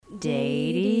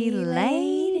Datey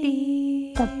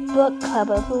Lady. The book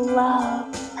club of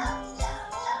love.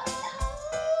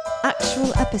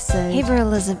 Actual episode. Hey Vera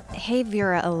Elizabeth. Hey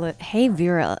Vera Elizabeth.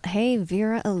 Hey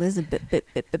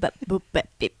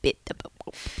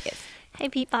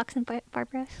Beatbox and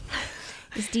Barbara.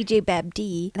 It's DJ Bab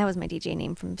D. That was my DJ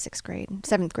name from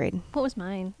 7th grade. What was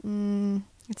mine?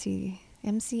 Let's see.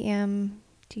 MCM,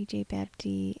 DJ Bab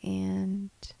D, and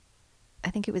I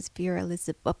think it was Vera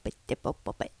Elizabeth. What was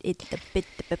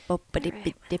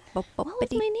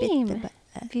my name?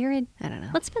 Vera. I don't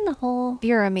know. Let's spin the whole.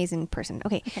 Vera, amazing person.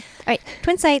 Okay. All right.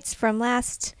 Twin sites from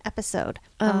last episode.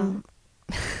 I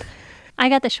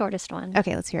got the shortest one.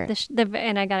 Okay, let's hear it.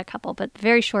 And I got a couple, but the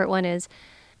very short one is,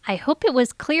 I hope it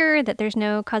was clear that there's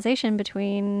no causation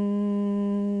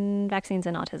between vaccines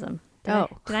and autism.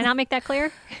 Did I not make that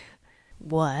clear?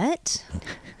 What?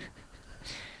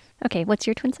 Okay, what's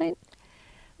your twin site?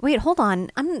 Wait, hold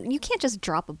on. You can't just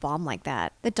drop a bomb like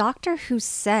that. The doctor who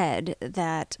said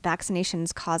that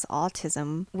vaccinations cause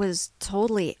autism was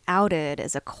totally outed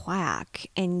as a quack,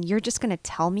 and you're just going to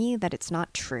tell me that it's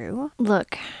not true?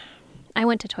 Look, I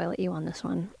went to toilet you on this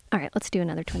one. All right, let's do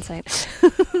another twin site.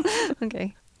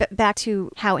 Okay. But back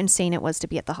to how insane it was to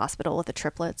be at the hospital with the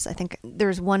triplets. I think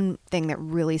there's one thing that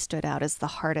really stood out as the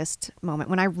hardest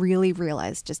moment when I really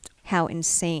realized just how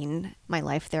insane my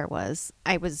life there was.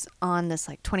 I was on this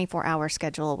 24-hour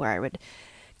schedule where I would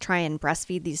try and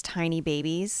breastfeed these tiny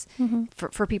babies. Mm-hmm.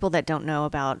 For people that don't know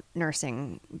about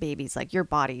nursing babies, your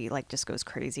body just goes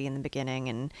crazy in the beginning,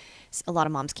 and a lot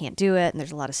of moms can't do it, and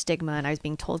there's a lot of stigma, and I was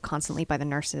being told constantly by the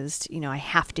nurses, I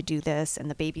have to do this, and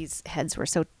the babies' heads were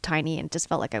so tiny and it just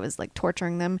felt like I was I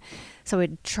them. So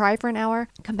I'd try for an hour,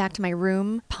 come back to my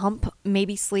room, pump,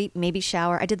 maybe sleep, maybe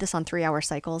shower. I did this on 3-hour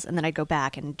cycles, and then I'd go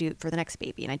back and do it for the next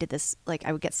baby, and I did this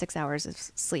I would get 6 hours of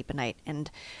sleep a night, and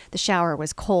the shower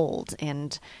was cold,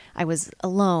 and I was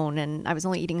alone, and I was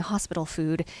only eating hospital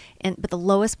food. But the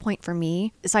lowest point for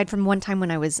me, aside from one time when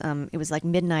I was, it was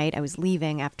midnight, I was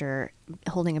leaving after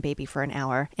holding a baby for an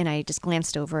hour, and I just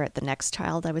glanced over at the next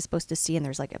child I was supposed to see, and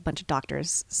there's a bunch of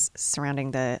doctors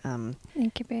surrounding the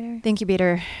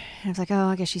incubator. And I was like, oh,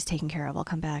 I guess she's taken care of. I'll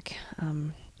come back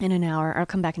in an hour, or I'll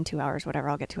come back in 2 hours, whatever.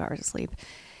 I'll get 2 hours of sleep.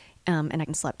 And I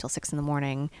can sleep till 6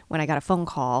 a.m. when I got a phone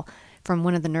call from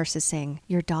one of the nurses saying,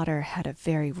 your daughter had a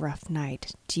very rough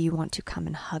night. Do you want to come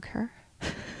and hug her?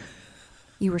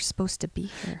 You were supposed to be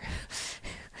here.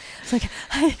 It's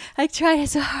I tried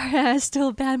so hard. I was still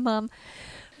a bad mom.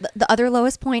 The other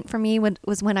lowest point for me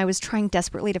was when I was trying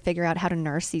desperately to figure out how to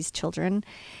nurse these children.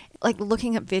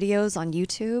 Looking up videos on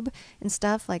YouTube and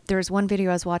stuff. There was one video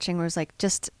I was watching where it was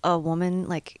just a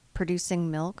woman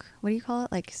producing milk. What do you call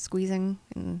it? Squeezing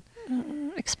and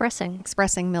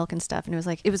expressing milk and stuff. And it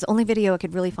was the only video I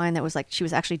could really find that was she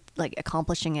was actually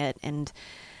accomplishing it. And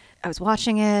I was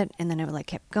watching it, and then it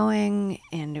kept going,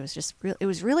 and it was just it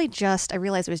was really just, I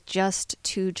realized it was just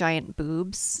two giant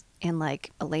boobs and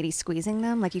a lady squeezing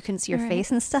them, you couldn't see her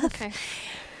face and stuff. Okay.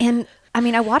 And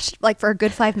I watched for a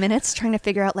good 5 minutes trying to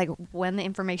figure out when the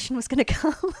information was going to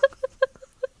come.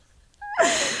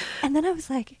 And then I was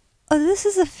like, oh, this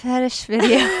is a fetish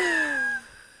video.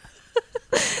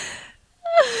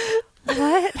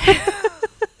 What?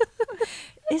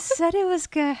 It said it was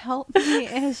going to help me,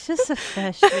 and it's just a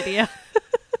fetish video.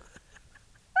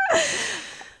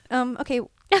 Okay,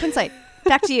 insight.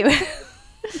 Back to you.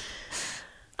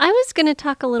 I was going to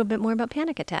talk a little bit more about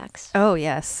panic attacks. Oh,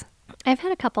 yes. I've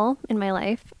had a couple in my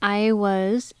life. I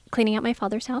was cleaning out my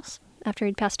father's house after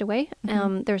he'd passed away.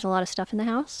 Mm-hmm. There was a lot of stuff in the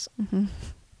house. Mm-hmm.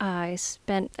 I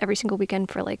spent every single weekend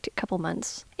for a couple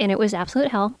months, and it was absolute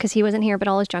hell because he wasn't here, but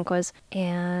all his junk was.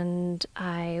 And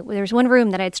there was one room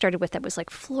that I had started with that was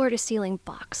floor to ceiling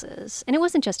boxes, and it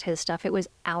wasn't just his stuff; it was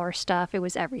our stuff. It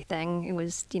was everything. It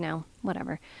was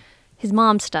whatever, his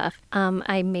mom's stuff.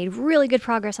 I made really good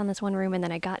progress on this one room, and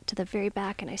then I got to the very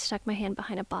back, and I stuck my hand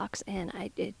behind a box, and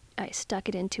I stuck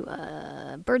it into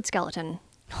a bird skeleton.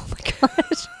 Oh my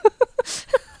gosh.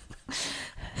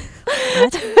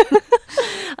 What?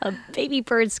 A baby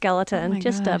bird skeleton,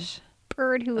 just gosh. A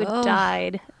bird who had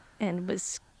died and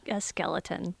was a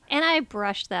skeleton. And I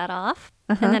brushed that off,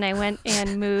 and then I went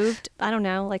and moved, I don't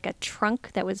know, a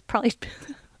trunk that was probably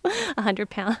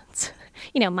 100 pounds,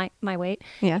 my weight.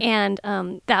 Yeah. And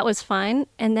that was fine.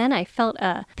 And then I felt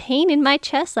a pain in my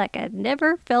chest like I'd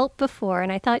never felt before.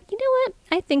 And I thought, you know what?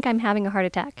 I think I'm having a heart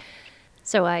attack.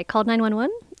 So I called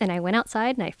 911, and I went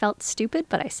outside, and I felt stupid,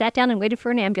 but I sat down and waited for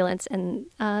an ambulance, and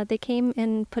they came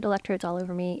and put electrodes all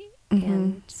over me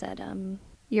and said,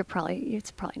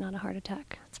 it's probably not a heart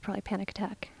attack. It's probably a panic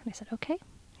attack. And I said, okay.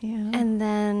 Yeah. And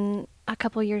then a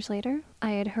couple years later,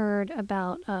 I had heard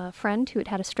about a friend who had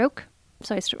had a stroke.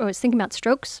 So I was thinking about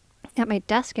strokes at my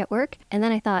desk at work. And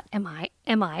then I thought, am I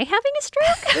having a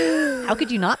stroke? How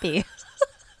could you not be?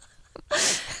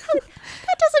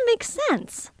 That doesn't make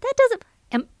sense. That doesn't.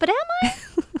 But am I?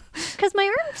 Because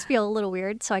my arms feel a little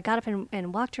weird. So I got up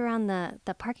and walked around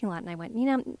the parking lot, and I went,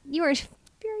 you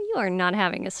are not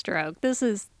having a stroke. This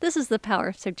is the power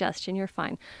of suggestion. You're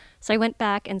fine. So I went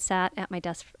back and sat at my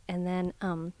desk, and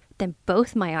then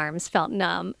both my arms felt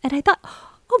numb, and I thought,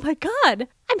 oh my God,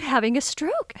 I'm having a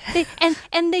stroke.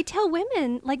 And they tell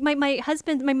women, like my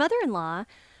mother-in-law,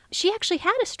 she actually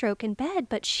had a stroke in bed,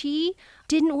 but she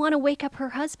didn't want to wake up her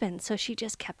husband, so she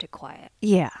just kept it quiet.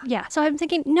 Yeah. Yeah. So I'm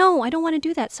thinking, no, I don't want to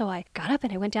do that. So I got up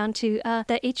and I went down to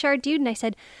the HR dude and I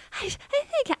said, I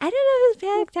think, I don't know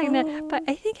if it's panic attack, but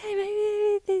I think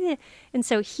I might. And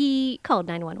so he called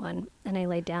 911 and I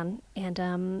laid down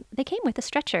and they came with a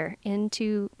stretcher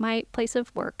into my place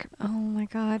of work. Oh my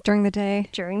God. During the day?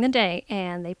 During the day.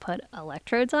 And they put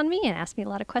electrodes on me and asked me a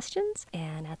lot of questions.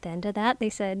 And at the end of that, they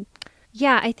said,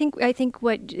 yeah, I think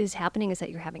what is happening is that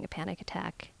you're having a panic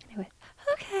attack. And I went,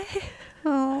 okay.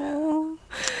 Oh.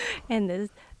 And this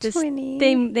Twinnie.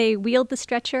 they wheeled the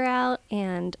stretcher out,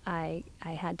 and I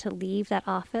had to leave that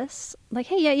office. Like,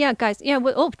 hey, yeah, guys, yeah.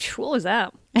 What was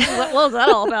that? What was that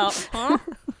all about? Huh?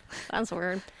 That's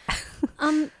weird.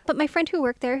 But my friend who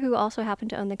worked there, who also happened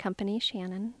to own the company,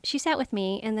 Shannon, she sat with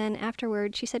me, and then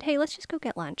afterward she said, hey, let's just go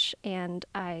get lunch. And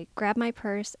I grabbed my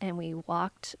purse and we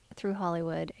walked through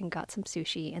Hollywood and got some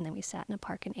sushi, and then we sat in a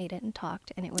park and ate it and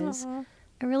talked, and it was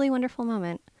a really wonderful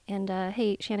moment. And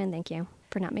hey, Shannon, thank you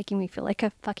for not making me feel like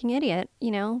a fucking idiot,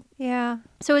 Yeah.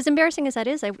 So as embarrassing as that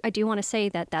is, I do want to say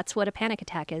that that's what a panic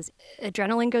attack is.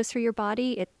 Adrenaline goes through your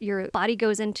body. Your body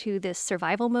goes into this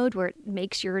survival mode where it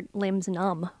makes your limbs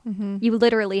numb. Mm-hmm. You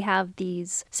literally have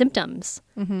these symptoms.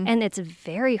 Mm-hmm. And it's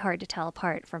very hard to tell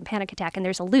apart from panic attack. And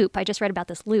there's a loop. I just read about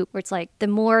this loop where it's like the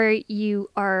more you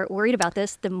are worried about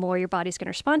this, the more your body's going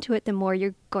to respond to it, the more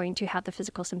you're going to have the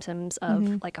physical symptoms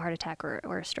of like a heart attack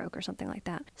or a stroke or something like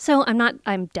that. So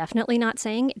I'm definitely not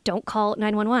saying don't call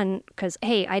 911 because,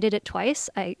 hey, I did it twice.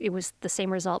 It was the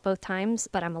same result both times,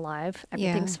 but I'm alive.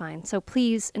 Everything's fine. So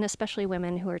please, and especially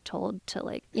women who are told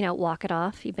to walk it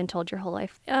off. You've been told your whole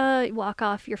life, walk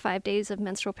off your 5 days of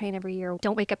menstrual pain every year.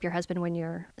 Don't wake up your husband when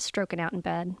you're stroking out in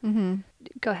bed. Mm-hmm.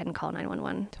 Go ahead and call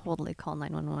 911. Totally call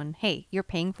 911. Hey, you're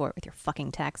paying for it with your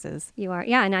fucking taxes. You are.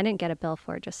 Yeah, and I didn't get a bill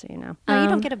for it, just so you know. No, you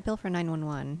don't get a bill for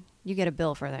 911. You get a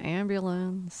bill for the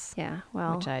ambulance. Yeah,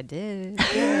 well. Which I did.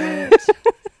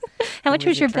 How much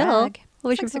was your bill? What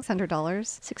was your $600?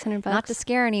 $600. Not to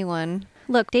scare anyone.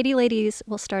 Look, Datey Ladies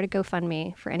will start a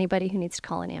GoFundMe for anybody who needs to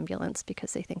call an ambulance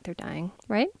because they think they're dying,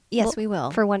 right? Yes, we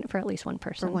will. For at least one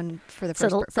person. For the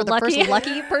first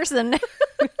lucky person.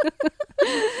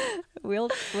 We'll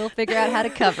figure out how to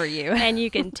cover you. And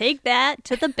you can take that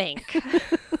to the bank.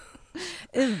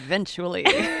 Eventually.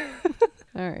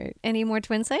 All right. Any more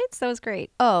twin sites? That was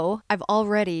great. Oh, I've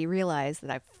already realized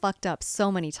that I've fucked up so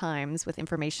many times with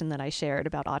information that I shared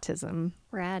about autism.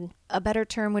 Rad. A better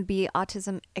term would be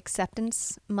Autism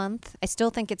Acceptance Month. I still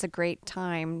think it's a great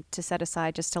time to set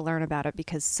aside just to learn about it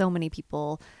because so many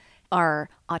people are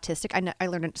autistic. I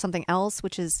learned something else,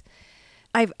 which is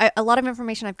a lot of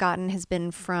information I've gotten has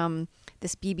been from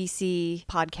this BBC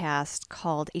podcast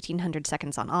called 1800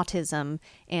 Seconds on Autism,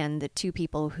 and the two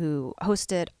people who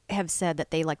host it have said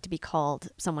that they like to be called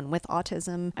someone with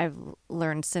autism. I've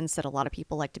learned since that a lot of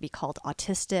people like to be called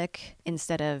autistic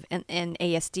instead of and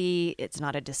ASD. It's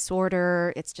not a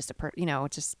disorder. It's just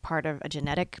it's just part of a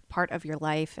genetic part of your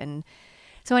life. And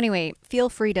so anyway, feel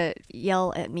free to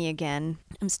yell at me again.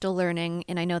 I'm still learning,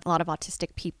 and I know a lot of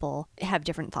autistic people have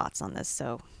different thoughts on this,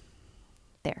 so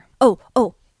there. Oh,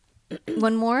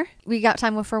 one more? We got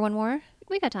time for one more?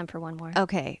 We got time for one more.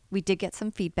 Okay. We did get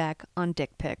some feedback on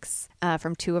dick pics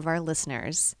from two of our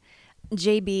listeners.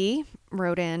 JB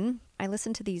wrote in, I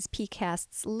listen to these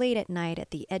PCasts late at night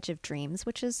at the edge of dreams,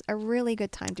 which is a really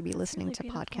good time to be listening to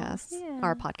podcasts. Yeah.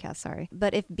 Our podcast, sorry.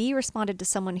 But if B responded to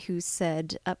someone who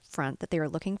said up front that they were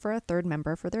looking for a third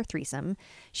member for their threesome,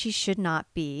 she should not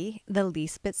be the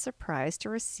least bit surprised to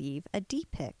receive a D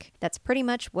pic. That's pretty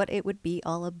much what it would be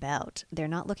all about. They're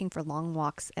not looking for long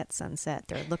walks at sunset.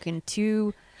 They're looking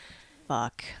to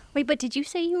fuck. Wait, but did you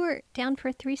say you were down for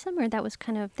a threesome, or that was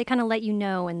they kind of let you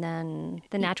know and then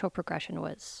the natural progression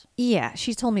was? Yeah,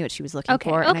 she told me what she was looking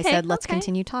for, and I said, let's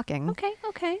continue talking.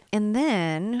 Okay. And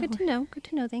then... Good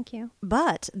to know, thank you.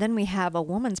 But then we have a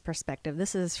woman's perspective.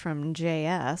 This is from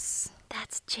JS.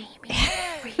 That's Jamie.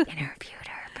 We interviewed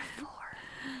her before.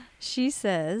 She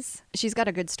says, she's got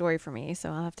a good story for me, so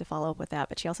I'll have to follow up with that.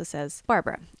 But she also says,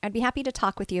 Barbara, I'd be happy to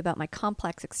talk with you about my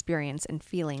complex experience and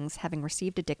feelings having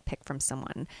received a dick pic from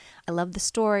someone. I love the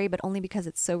story, but only because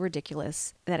it's so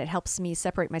ridiculous that it helps me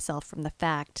separate myself from the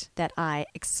fact that I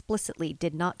explicitly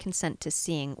did not consent to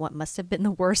seeing what must have been the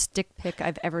worst dick pic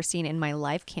I've ever seen in my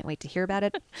life. Can't wait to hear about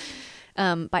it.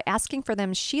 By asking for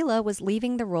them, Sheila was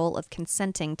leaving the role of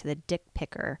consenting to the dick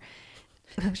picker,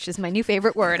 which is my new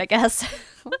favorite word, I guess.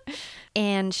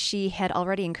 And she had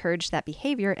already encouraged that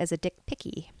behavior as a dick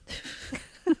picky.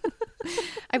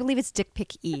 I believe it's dick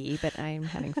pick-y, but I'm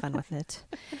having fun with it.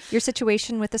 Your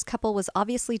situation with this couple was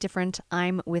obviously different.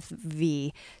 I'm with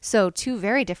V. So 2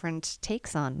 very different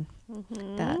takes on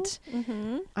that.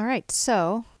 Mm-hmm. All right,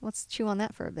 so let's chew on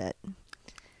that for a bit.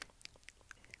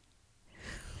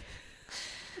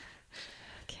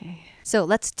 Okay, so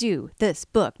let's do this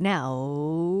book now.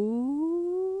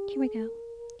 Here we go.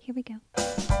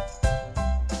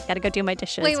 Gotta go do my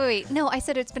dishes. Wait. No, I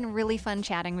said it's been really fun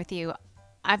chatting with you.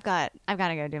 I've got to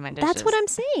go do my dishes. That's what I'm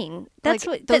saying. That's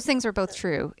like, what those things are both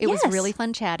true. It Yes. was really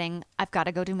fun chatting. I've got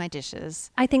to go do my dishes.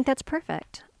 I think that's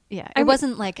perfect. Yeah, it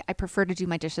wasn't like I prefer to do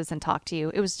my dishes and talk to you.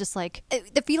 It was just like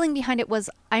the feeling behind it was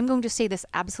I'm going to say this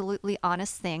absolutely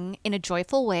honest thing in a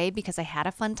joyful way because I had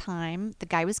a fun time. The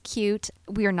guy was cute.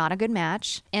 We are not a good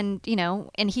match. And,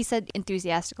 and he said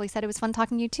enthusiastically said it was fun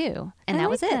talking to you too. And that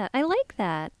was it. I like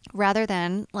that. Rather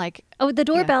than like. Oh, the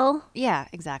doorbell. Yeah,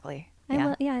 exactly. I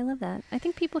love that. I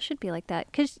think people should be like that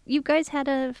because you guys had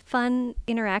a fun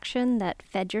interaction that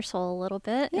fed your soul a little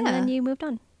bit and then you moved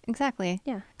on. Exactly.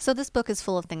 Yeah. So this book is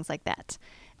full of things like that.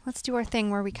 Let's do our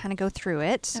thing where we kind of go through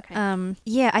it. Okay.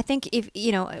 I think if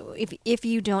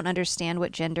you don't understand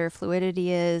what gender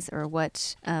fluidity is or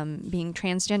what being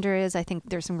transgender is, I think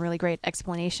there's some really great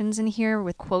explanations in here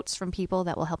with quotes from people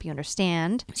that will help you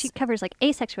understand. She covers like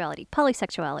asexuality,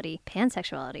 polysexuality,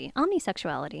 pansexuality,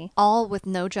 omnisexuality. All with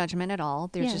no judgment at all.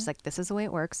 There's Yeah. just like, this is the way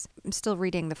it works. I'm still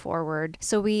reading the foreword.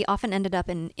 So we often ended up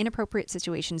in inappropriate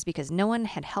situations because no one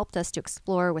had helped us to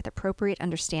explore with appropriate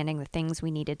understanding the things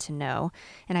we needed to know.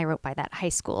 And I wrote by that high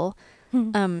school.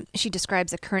 She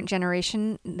describes a current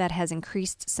generation that has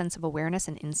increased sense of awareness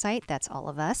and insight. That's all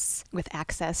of us with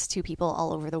access to people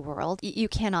all over the world. You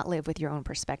cannot live with your own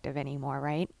perspective anymore,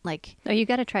 right? Like, Oh, you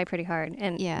got to try pretty hard.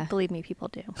 And Yeah. believe me, people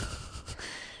do.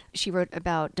 She wrote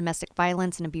about domestic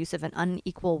violence and abusive and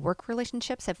unequal work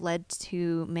relationships have led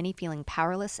to many feeling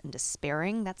powerless and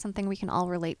despairing. That's something we can all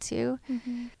relate to.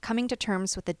 Mm-hmm. Coming to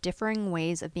terms with the differing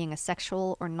ways of being a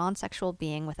sexual or non-sexual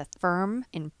being with a firm,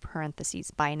 in parentheses,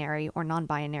 binary or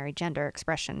non-binary gender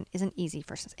expression isn't easy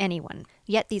for anyone.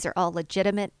 Yet these are all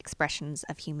legitimate expressions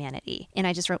of humanity. And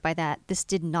I just wrote by that, this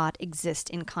did not exist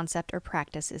in concept or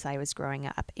practice as I was growing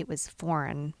up. It was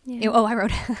foreign. Yeah. I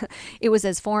wrote, it was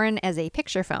as foreign as a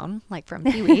picture phone. Like from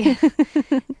Pee-wee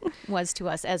was to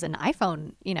us as an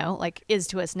iPhone, like is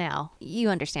to us now. You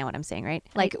understand what I'm saying, right?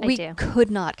 Like I we do. could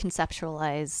not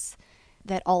conceptualize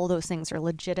that all those things are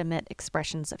legitimate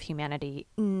expressions of humanity.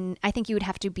 I think you would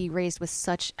have to be raised with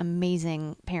such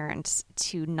amazing parents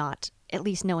to not at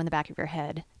least know in the back of your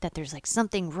head that there's like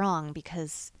something wrong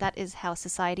because that is how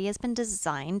society has been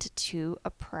designed to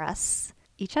oppress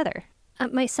each other.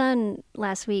 My son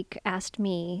last week asked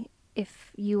me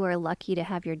if you are lucky to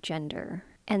have your gender.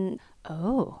 And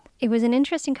it was an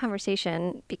interesting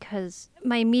conversation because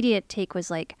my immediate take was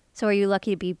like, so are you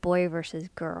lucky to be boy versus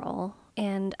girl?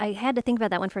 And I had to think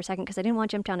about that one for a second because I didn't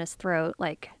want to jump down his throat.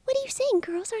 Like, what are you saying?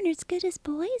 Girls aren't as good as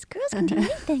boys. Girls can do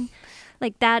anything.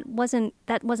 Like that wasn't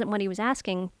what he was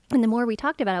asking. And the more we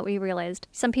talked about it, we realized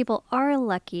some people are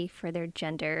lucky for their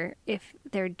gender if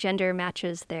their gender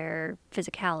matches their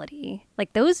physicality.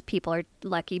 Like those people are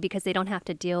lucky because they don't have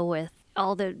to deal with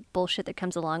all the bullshit that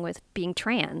comes along with being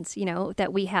trans,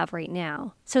 that we have right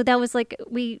now. So that was like,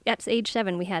 at age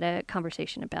 7, we had a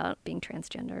conversation about being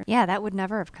transgender. Yeah, that would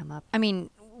never have come up. I mean,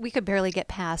 we could barely get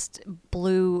past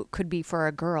blue could be for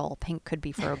a girl, pink could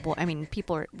be for a boy. I mean,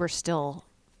 we're still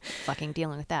fucking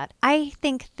dealing with that. I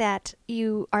think that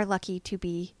you are lucky to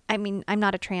be, I'm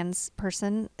not a trans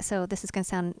person, so this is going to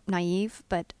sound naive,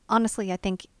 but honestly, I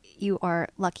think you are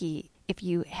lucky if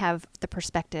you have the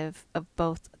perspective of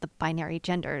both the binary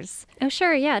genders. Oh,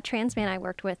 sure. Yeah. A trans man I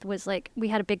worked with was like, we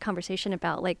had a big conversation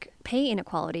about like pay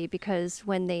inequality because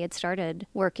when they had started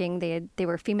working, they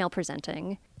were female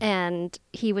presenting and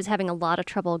he was having a lot of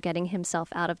trouble getting himself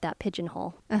out of that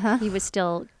pigeonhole. Uh-huh. He was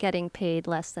still getting paid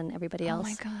less than everybody else.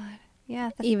 Oh my God.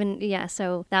 Yeah.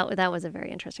 So that was a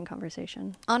very interesting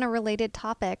conversation. On a related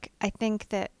topic, I think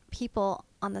that people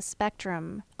on the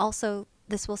spectrum also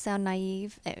this will sound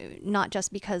naive, not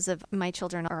just because of my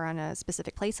children are on a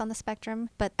specific place on the spectrum,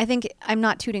 but I think I'm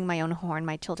not tooting my own horn.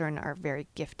 My children are very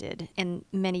gifted, and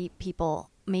many people,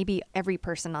 maybe every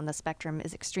person on the spectrum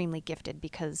is extremely gifted,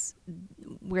 because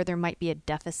where there might be a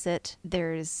deficit,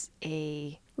 there's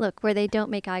a... Look, where they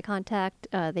don't make eye contact,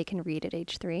 they can read at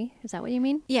age 3. Is that what you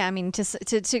mean? Yeah, I mean,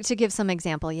 to give some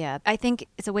example, yeah. I think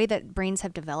it's a way that brains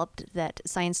have developed that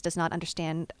science does not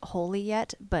understand wholly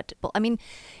yet. But, I mean,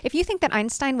 if you think that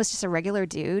Einstein was just a regular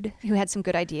dude who had some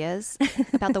good ideas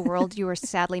about the world, you are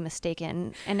sadly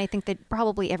mistaken. And I think that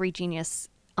probably every genius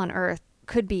on Earth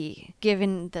could be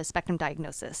given the spectrum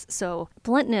diagnosis. So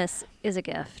bluntness is a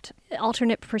gift.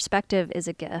 Alternate perspective is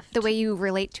a gift. The way you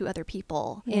relate to other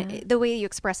people, the way you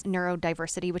express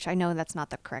neurodiversity, which I know that's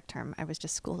not the correct term. I was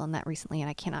just schooled on that recently and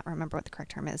I cannot remember what the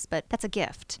correct term is, but that's a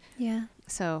gift. Yeah.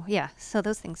 So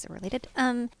those things are related.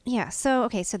 So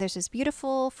there's this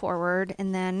beautiful foreword,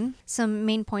 and then some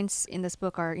main points in this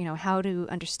book are, how to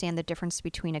understand the difference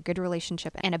between a good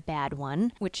relationship and a bad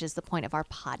one, which is the point of our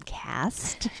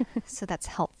podcast. So that's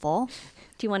helpful.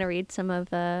 Do you want to read some of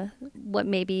what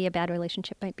maybe a bad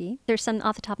relationship might be? There's some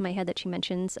off the top of my head that she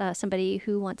mentions, somebody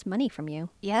who wants money from you.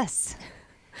 Yes.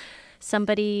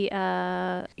 Somebody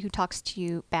who talks to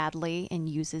you badly and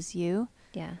uses you.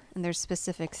 Yeah. And there's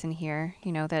specifics in here,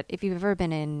 that if you've ever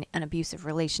been in an abusive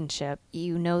relationship,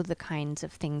 you know the kinds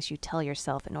of things you tell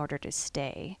yourself in order to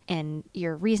stay. And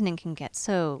your reasoning can get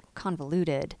so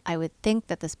convoluted. I would think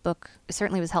that this book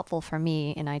certainly was helpful for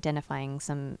me in identifying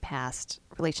some past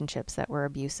relationships that were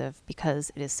abusive,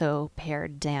 because it is so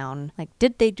pared down. Like,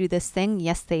 did they do this thing?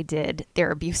 Yes, they did.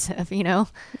 They're abusive,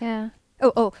 Yeah.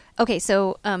 Okay.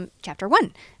 So, chapter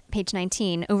 1. Page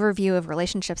 19, overview of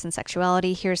relationships and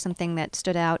sexuality. Here's something that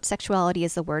stood out. Sexuality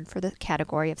is the word for the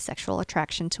category of sexual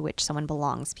attraction to which someone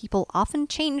belongs. People often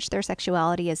change their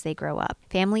sexuality as they grow up.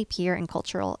 Family, peer, and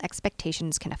cultural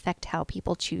expectations can affect how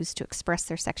people choose to express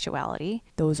their sexuality.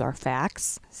 Those are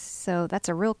facts. So that's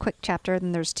a real quick chapter.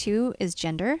 Then there's 2 is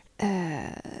gender.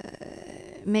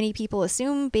 Many people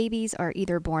assume babies are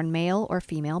either born male or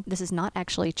female. This is not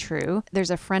actually true. There's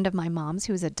a friend of my mom's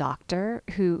who's a doctor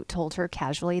who told her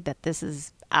casually that this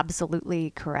is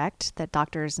absolutely correct, that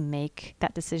doctors make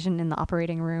that decision in the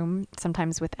operating room,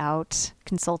 sometimes without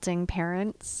consulting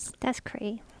parents. That's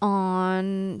crazy.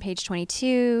 On page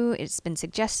 22, it's been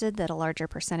suggested that a larger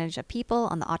percentage of people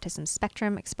on the autism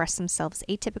spectrum express themselves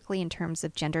atypically in terms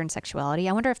of gender and sexuality.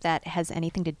 I wonder if that has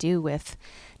anything to do with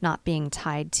not being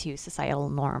tied to societal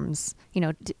norms,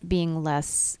 being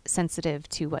less sensitive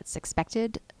to what's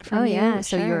expected from you. Yeah,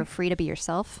 so sure. You're free to be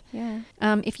yourself. Yeah.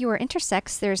 If you are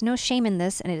intersex, there's no shame in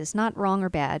this, and it is not wrong or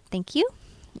bad. Thank you.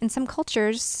 In some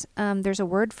cultures, there's a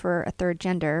word for a third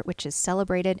gender, which is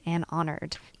celebrated and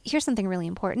honored. Here's something really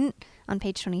important on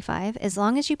page 25. As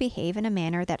long as you behave in a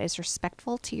manner that is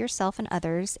respectful to yourself and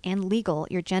others and legal,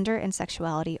 your gender and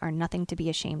sexuality are nothing to be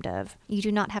ashamed of. You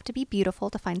do not have to be beautiful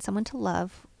to find someone to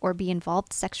love or be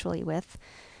involved sexually with,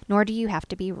 nor do you have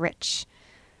to be rich.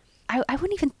 I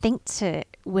wouldn't even think to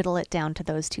whittle it down to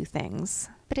those 2 things.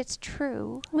 But it's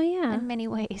true. Well, yeah. In many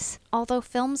ways. Although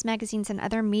films, magazines, and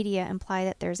other media imply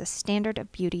that there's a standard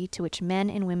of beauty to which men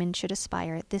and women should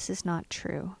aspire, this is not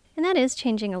true. And that is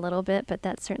changing a little bit, but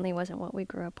that certainly wasn't what we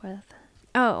grew up with.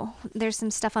 Oh, there's some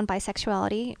stuff on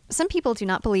bisexuality. Some people do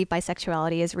not believe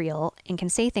bisexuality is real and can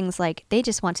say things like, they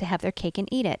just want to have their cake and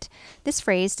eat it. This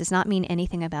phrase does not mean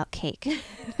anything about cake.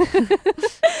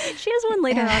 She has one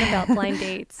later on about blind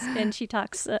dates, and she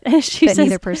talks, she that says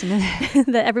neither person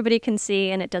that everybody can see,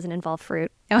 and it doesn't involve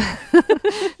fruit.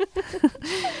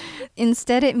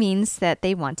 Instead, it means that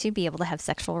they want to be able to have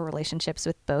sexual relationships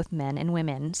with both men and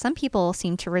women. Some people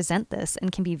seem to resent this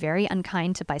and can be very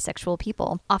unkind to bisexual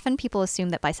people. Often people assume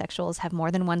that bisexuals have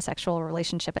more than one sexual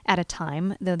relationship at a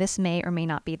time, though this may or may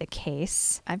not be the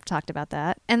case. I've talked about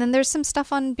that. And then there's some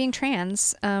stuff on being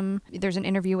trans. There's an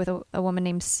interview with a woman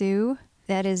named Sue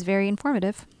that is very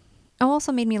informative. Oh,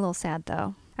 also made me a little sad,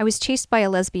 though. I was chased by a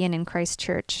lesbian in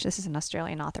Christchurch, this is an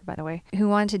Australian author, by the way, who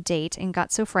wanted to date and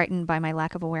got so frightened by my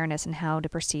lack of awareness and how to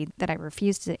proceed that I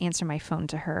refused to answer my phone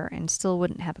to her and still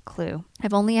wouldn't have a clue.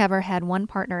 I've only ever had one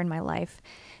partner in my life,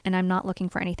 and I'm not looking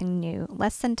for anything new.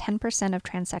 Less than 10% of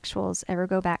transsexuals ever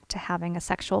go back to having a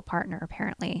sexual partner,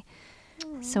 apparently.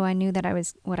 So I knew that I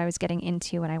was what I was getting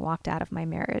into when I walked out of my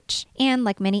marriage. And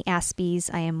like many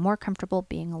Aspies, I am more comfortable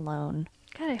being alone.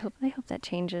 God, I hope that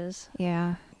changes.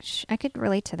 Yeah. I could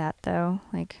relate to that, though.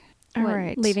 Like, all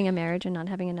right. Leaving a marriage and not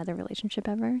having another relationship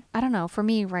ever? I don't know. For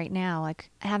me right now, like,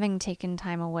 having taken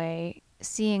time away,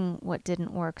 seeing what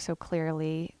didn't work so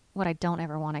clearly, what I don't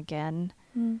ever want again,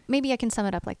 Maybe I can sum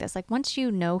it up like this. Like, once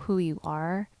you know who you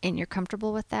are and you're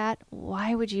comfortable with that,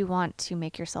 why would you want to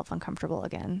make yourself uncomfortable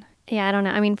again? Yeah, I don't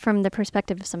know. I mean, from the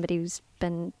perspective of somebody who's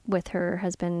been with her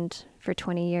husband for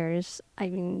 20 years, I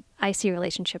mean, I see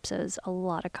relationships as a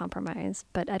lot of compromise,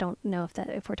 but I don't know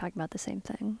if we're talking about the same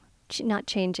thing. Not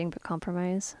changing, but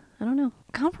compromise. I don't know.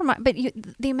 Compromise, but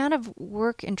the amount of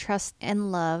work and trust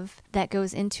and love that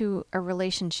goes into a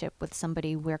relationship with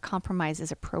somebody where compromise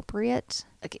is appropriate,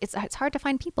 like, it's hard to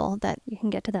find people that you can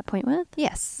get to that point with.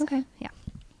 Yes. Okay. Yeah.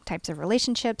 Types of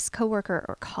relationships, coworker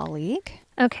or colleague.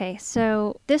 Okay,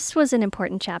 so this was an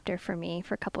important chapter for me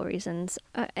for a couple of reasons.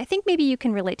 I think maybe you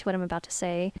can relate to what I'm about to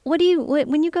say. When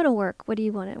you go to work, what do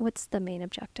you want? What's the main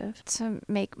objective? To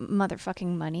make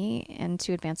motherfucking money and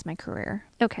to advance my career.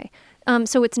 Okay,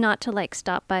 so it's not to like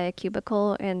stop by a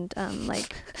cubicle and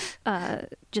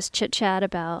just chit chat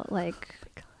about like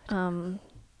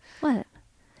what?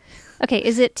 Okay,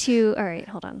 is it to? All right,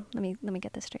 hold on. Let me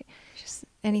get this straight. Just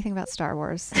anything about Star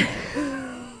Wars.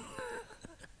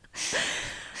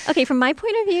 Okay, from my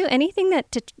point of view, anything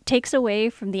that takes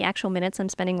away from the actual minutes I'm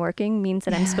spending working means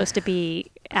that I'm supposed to be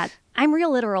I'm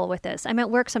real literal with this. I'm at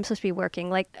work, so I'm supposed to be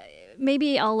working. Like,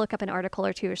 maybe I'll look up an article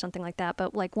or two or something like that.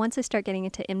 But like, once I start getting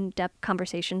into in-depth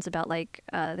conversations about like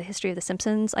the history of The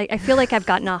Simpsons, I feel like I've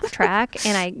gotten off track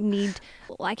and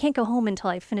I can't go home until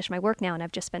I finish my work now and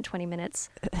I've just spent 20 minutes.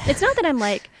 It's not that I'm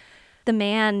like, the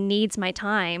man needs my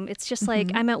time. It's just like,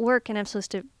 I'm at work and I'm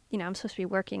supposed to be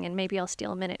working, and maybe I'll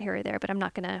steal a minute here or there, but I'm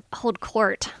not going to hold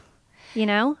court, you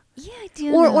know? Yeah, I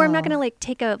do. Or I'm not going to like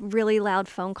take a really loud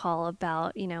phone call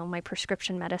about, my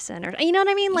prescription medicine, or, you know what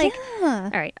I mean? Like, yeah.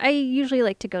 All right. I usually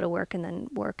like to go to work and then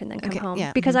come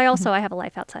home because Mm-hmm. I have a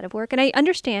life outside of work, and I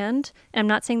understand, and I'm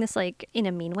not saying this like in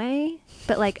a mean way,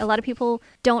 but like a lot of people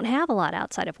don't have a lot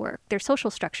outside of work. Their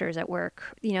social structures at work,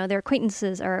 their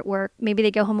acquaintances are at work. Maybe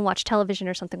they go home and watch television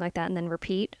or something like that and then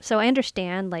repeat. So I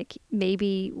understand like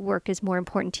maybe work is more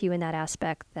important to you in that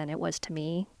aspect than it was to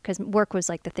me, because work was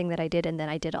like the thing that I did, and then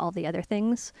I did all the other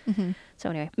things. Mm-hmm. So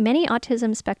anyway, many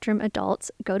autism spectrum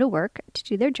adults go to work to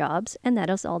do their jobs, and that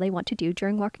is all they want to do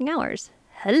during working hours.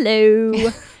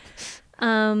 Hello.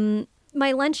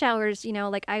 My lunch hours,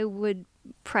 like I would,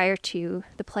 prior to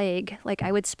the plague, like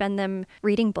I would spend them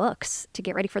reading books to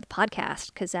get ready for the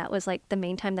podcast, because that was like the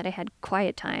main time that I had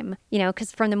quiet time,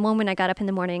 because from the moment I got up in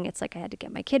the morning, it's like I had to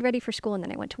get my kid ready for school, and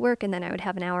then I went to work, and then I would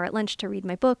have an hour at lunch to read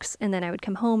my books, and then I would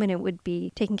come home and it would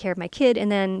be taking care of my kid, and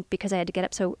then because I had to get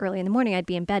up so early in the morning, I'd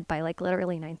be in bed by like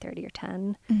literally 9:30 or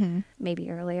 10,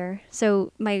 maybe earlier.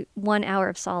 So my 1 hour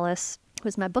of solace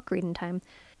was my book reading time.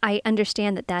 I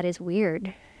understand that is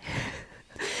weird.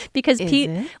 Because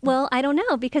well, I don't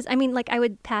know, because I mean, like I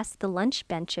would pass the lunch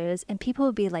benches and people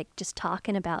would be like just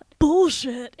talking about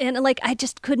bullshit, and like I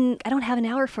don't have an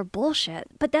hour for bullshit.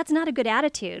 But that's not a good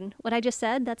attitude. What I just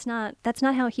said, that's not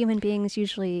how human beings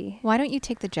usually. Why don't you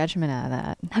take the judgment out of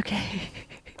that? Okay.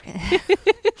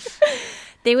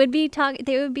 They would be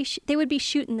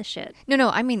shooting the shit. No,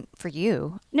 I mean for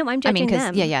you. No, I'm judging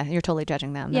them. Yeah, you're totally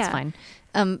judging them. That's fine.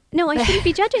 No, I shouldn't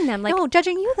be judging them. Like, no,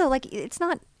 judging you though. Like it's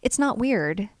not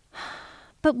weird.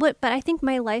 But I think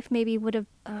my life maybe would have.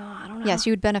 I don't know. Yes,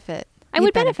 you would benefit. I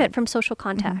would benefit from social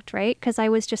contact, right? Because I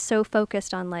was just so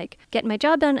focused on like getting my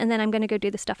job done, and then I'm going to go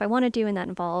do the stuff I want to do, and that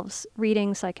involves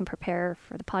reading so I can prepare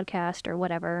for the podcast or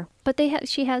whatever. But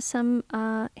she has some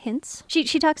hints. She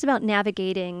talks about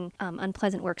navigating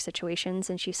unpleasant work situations,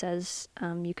 and she says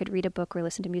you could read a book or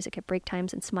listen to music at break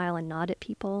times and smile and nod at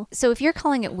people. So if you're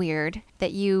calling it weird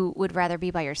that you would rather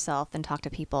be by yourself than talk to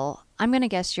people, I'm going to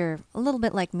guess you're a little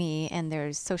bit like me, and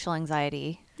there's social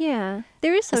anxiety. Yeah,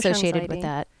 there is social associated anxiety with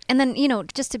that. And then,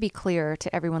 just to be clear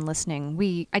to everyone listening,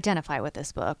 we identify with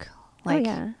this book, like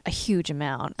a huge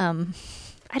amount.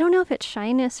 I don't know if it's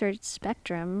shyness or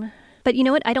spectrum, but you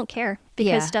know what? I don't care,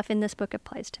 because stuff in this book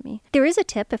applies to me. There is a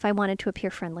tip if I wanted to appear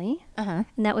friendly, and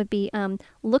that would be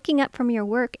looking up from your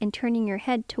work and turning your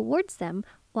head towards them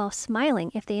while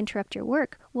smiling if they interrupt your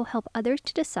work will help others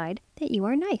to decide that you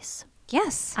are nice.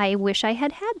 Yes. I wish I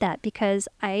had that, because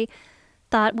I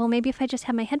thought, well, maybe if I just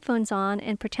have my headphones on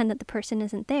and pretend that the person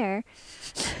isn't there,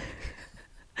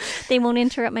 they won't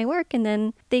interrupt my work, and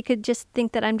then they could just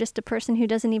think that I'm just a person who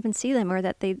doesn't even see them, or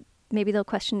that maybe they'll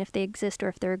question if they exist or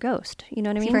if they're a ghost. You know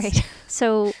what I mean? Right.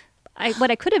 So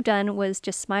what I could have done was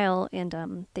just smile,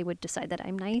 and they would decide that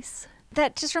I'm nice.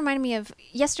 That just reminded me of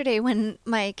yesterday when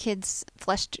my kids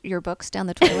flushed your books down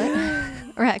the toilet.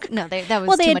 No, that was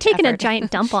well, they too had much taken effort. a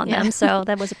giant dump on them, so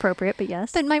that was appropriate. But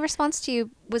yes. But my response to you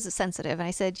was sensitive, and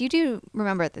I said, "You do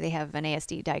remember that they have an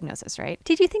ASD diagnosis, right?"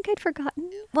 Did you think I'd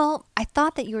forgotten? Well, I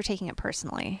thought that you were taking it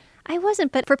personally. I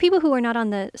wasn't, but for people who are not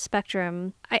on the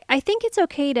spectrum, I think it's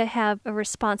okay to have a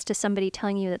response to somebody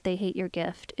telling you that they hate your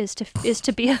gift is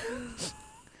to be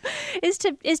is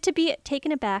to be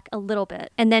taken aback a little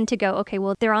bit, and then to go, okay,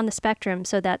 well, they're on the spectrum,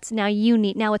 so that's now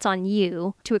it's on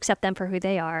you to accept them for who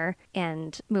they are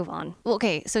and move on. Well,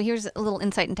 okay, so here's a little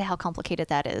insight into how complicated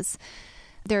that is.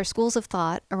 There are schools of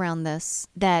thought around this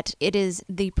that it is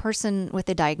the person with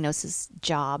the diagnosis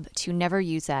job to never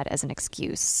use that as an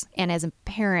excuse. And as a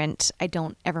parent, I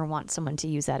don't ever want someone to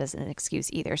use that as an excuse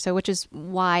either. So, which is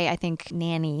why I think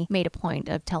Nanny made a point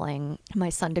of telling my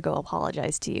son to go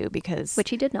apologize to you because... Which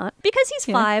he did not. Because he's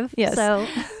 5. Yes. So...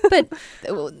 But,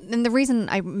 and the reason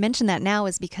I mention that now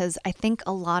is because I think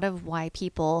a lot of why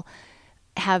people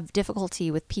have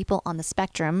difficulty with people on the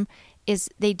spectrum is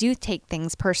they do take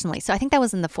things personally. So I think that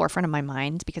was in the forefront of my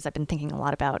mind because I've been thinking a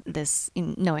lot about this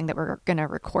in knowing that we're going to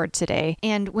record today.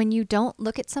 And when you don't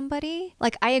look at somebody,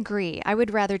 like I agree, I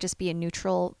would rather just be a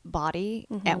neutral body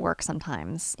at work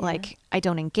sometimes. Yeah. Like I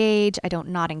don't engage, I don't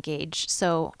not engage.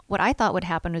 So what I thought would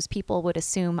happen was people would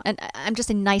assume, and I'm just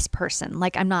a nice person.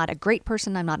 Like I'm not a great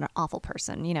person, I'm not an awful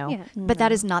person, you know. Yeah, but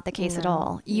that is not the case at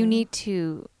all. You need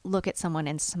to look at someone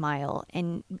and smile,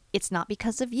 and it's not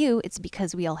because of you, it's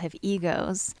because we all have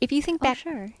egos. If you think back,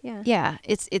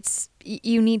 it's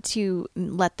you need to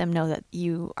let them know that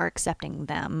you are accepting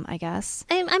them, I guess.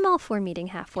 I'm all for meeting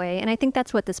halfway, and I think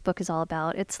that's what this book is all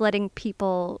about. It's letting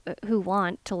people who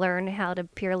want to learn how to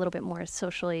appear a little bit more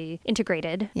socially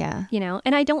integrated. Yeah. You know,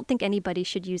 and I don't think anybody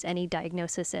should use any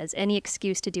diagnosis as any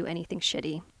excuse to do anything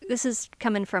shitty. This is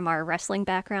coming from our wrestling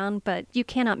background, but you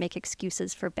cannot make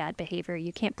excuses for bad behavior.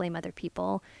 You can't blame other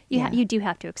people. You do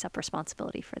have to accept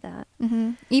responsibility for that.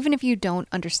 Mm-hmm. Even if you don't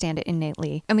understand it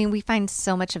innately. I mean, we find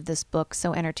so much of this book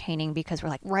so entertaining because we're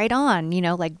like, right on, you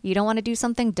know, like you don't want to do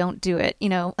something, don't do it, you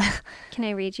know. Can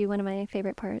I read you one of my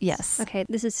favorite parts? Yes. Okay,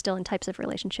 this is still in types of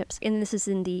relationships, and this is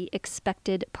in the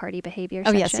expected party behavior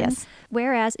section. Yes.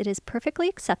 Whereas it is perfectly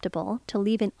acceptable to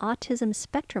leave an autism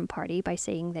spectrum party by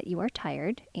saying that you are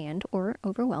tired and or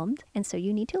overwhelmed, and so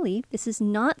you need to leave. This is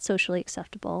not socially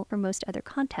acceptable for most other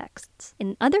contexts.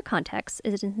 In other contexts,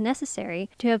 it is necessary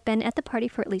to have been at the party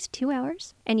for at least 2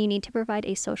 hours, and you need to provide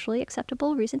a socially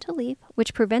acceptable reason to leave,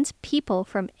 which prevents people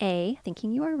from A,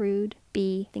 thinking you are rude,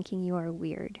 B, thinking you are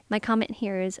weird. My comment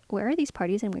here is, where are these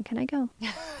parties and when can I go?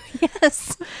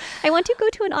 Yes. I want to go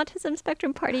to an autism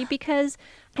spectrum party because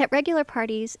at regular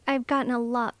parties, I've gotten a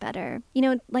lot better. You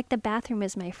know, like the bathroom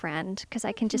is my friend because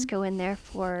I can just go in there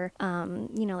for,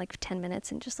 like 10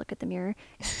 minutes and just look at the mirror.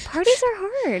 Parties are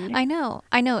hard. I know.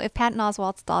 If Patton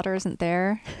Oswalt's daughter isn't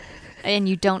there... and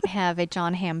you don't have a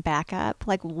John Hamm backup,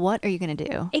 like what are you going to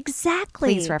do?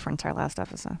 Exactly. Please reference our last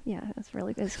episode. Yeah, that's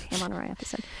really good. Hamm on Rye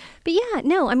episode. But yeah,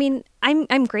 no, I mean,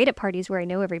 I'm great at parties where I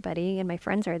know everybody and my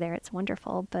friends are there. It's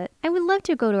wonderful. But I would love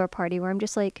to go to a party where I'm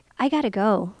just like, I got to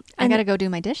go. I got to go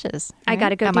do my dishes. Right? I got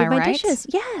to go do my dishes.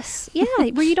 Yes. Yeah.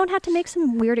 Where you don't have to make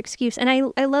some weird excuse. And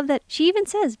I love that she even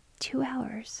says, 2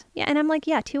 hours. Yeah, and I'm like,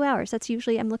 2 hours. That's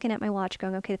usually, I'm looking at my watch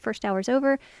going, okay, the first hour's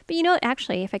over. But you know what,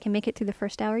 actually, if I can make it through the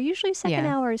first hour, usually second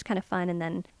hour is kind of fun.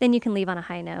 And then you can leave on a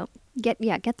high note. Get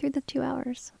through the 2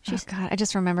 hours. Oh, God. I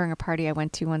just remembering a party I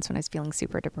went to once when I was feeling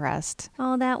super depressed.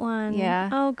 Oh, that one. Yeah.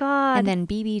 Oh, God. And then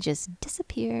BB just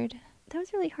disappeared. That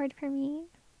was really hard for me.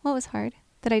 What was hard?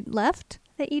 That I left?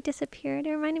 That you disappeared.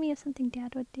 It reminded me of something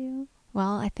Dad would do.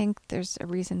 Well, I think there's a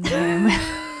reason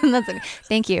why that's okay.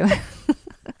 Thank you.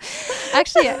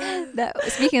 Actually,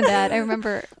 speaking of that, I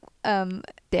remember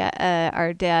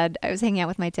our dad, I was hanging out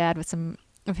with my dad with some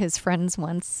of his friends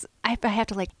once. I have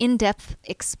to in-depth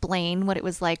explain what it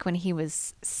was like when he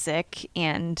was sick.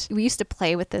 And we used to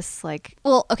play with this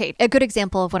a good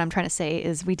example of what I'm trying to say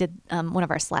is we did one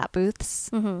of our slap booths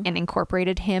and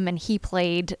incorporated him, and he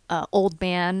played old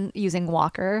man using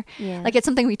walker. Yeah. It's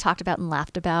something we talked about and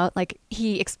laughed about.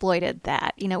 He exploited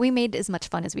that. You know, we made as much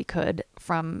fun as we could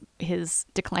from his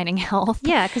declining health.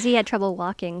 Yeah, because he had trouble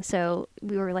walking. So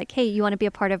we were like, hey, you want to be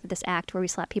a part of this act where we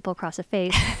slap people across the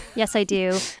face? Yes, I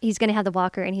do. He's going to have the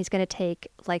walker, and he's going to take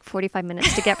 45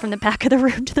 minutes to get from the back of the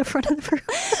room to the front of the room.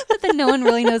 But then no one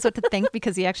really knows what to think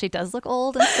because he actually does look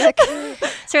old and sick.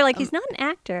 So he's not an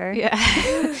actor.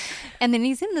 Yeah. And then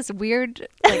he's in this weird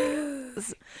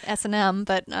S&M,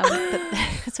 but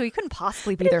so he couldn't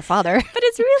possibly be their father. But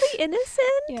it's really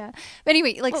innocent. Yeah. But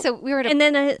anyway, so we were at and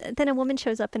then a woman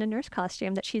shows up in a nurse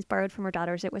costume that she's borrowed from her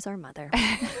daughters. It was our mother.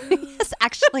 Yes,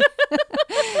 actually.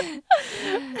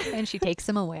 And she takes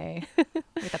him away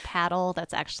with a paddle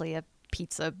that's actually a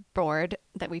pizza board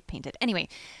that we've painted. Anyway,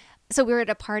 So we were at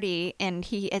a party, and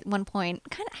he at one point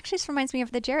kind of actually just reminds me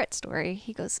of the Jarrett story.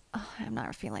 He goes, "Oh, I'm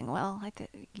not feeling well.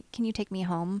 Can you take me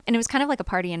home?" And it was kind of like a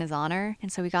party in his honor. And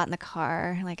so we got in the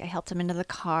car. Like I helped him into the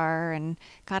car and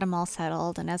got him all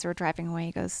settled. And as we were driving away,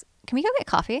 he goes, "Can we go get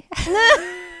coffee?"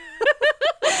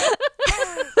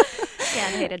 Yeah,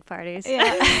 I hated parties.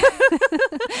 Yeah.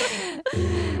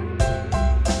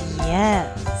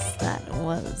 Yes, that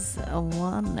was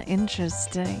one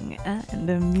interesting and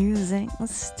amusing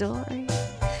story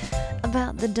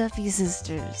about the Duffy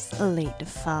sisters' late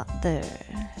father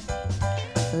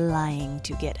lying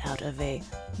to get out of a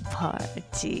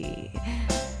party.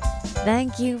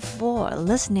 Thank you for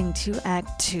listening to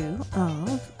Act 2 of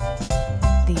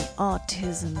The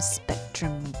Autism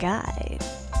Spectrum Guide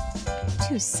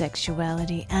to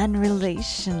Sexuality and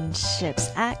Relationships.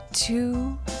 Act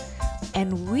 2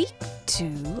 and Week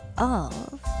 2 of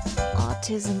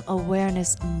Autism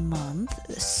Awareness Month.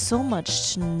 So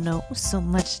much to know, so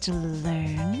much to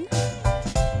learn.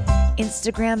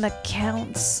 Instagram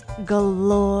accounts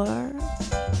galore.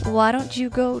 Why don't you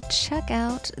go check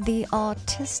out the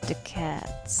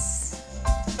Autisticats?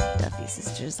 Duffy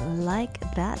Sisters like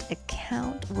that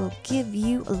account, will give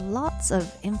you lots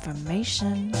of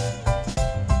information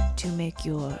to make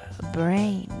your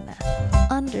brain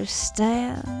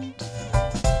understand.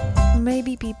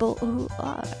 Maybe people who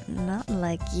are not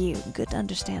like you, good to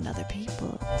understand other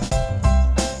people.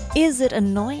 Is it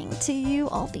annoying to you,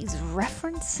 all these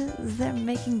references they're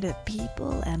making to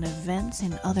people and events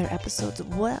in other episodes?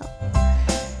 Well,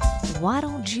 why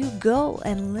don't you go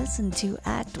and listen to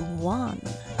Act 1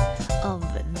 of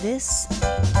this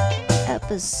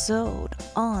episode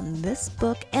on this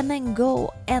book, and then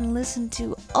go and listen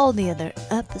to all the other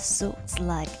episodes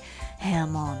like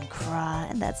Ham on Cry,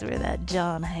 and that's where that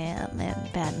John Hamm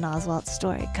and Patton Oswalt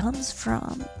story comes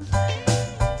from,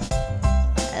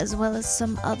 as well as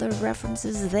some other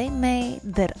references they made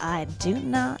that I do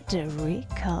not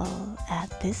recall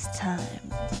at this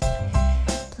time.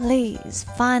 Please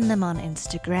find them on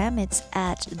Instagram. It's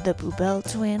at the Poubelle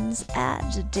Twins, at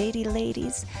Datey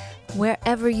Ladies.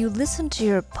 Wherever you listen to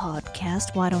your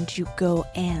podcast, why don't you go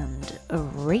and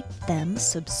rate them,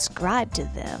 subscribe to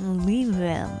them, leave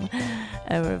them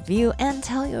a review, and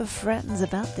tell your friends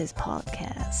about this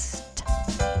podcast.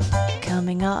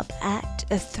 Coming up, Act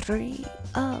 3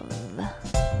 of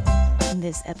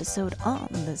this episode on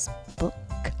this book.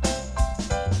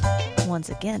 Once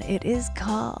again, it is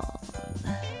called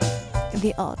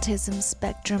The Autism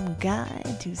Spectrum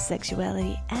Guide to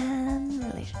Sexuality and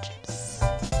Relationships.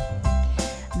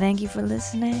 Thank you for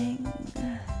listening.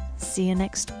 See you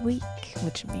next week,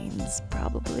 which means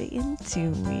probably in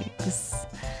 2 weeks.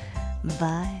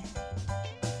 Bye.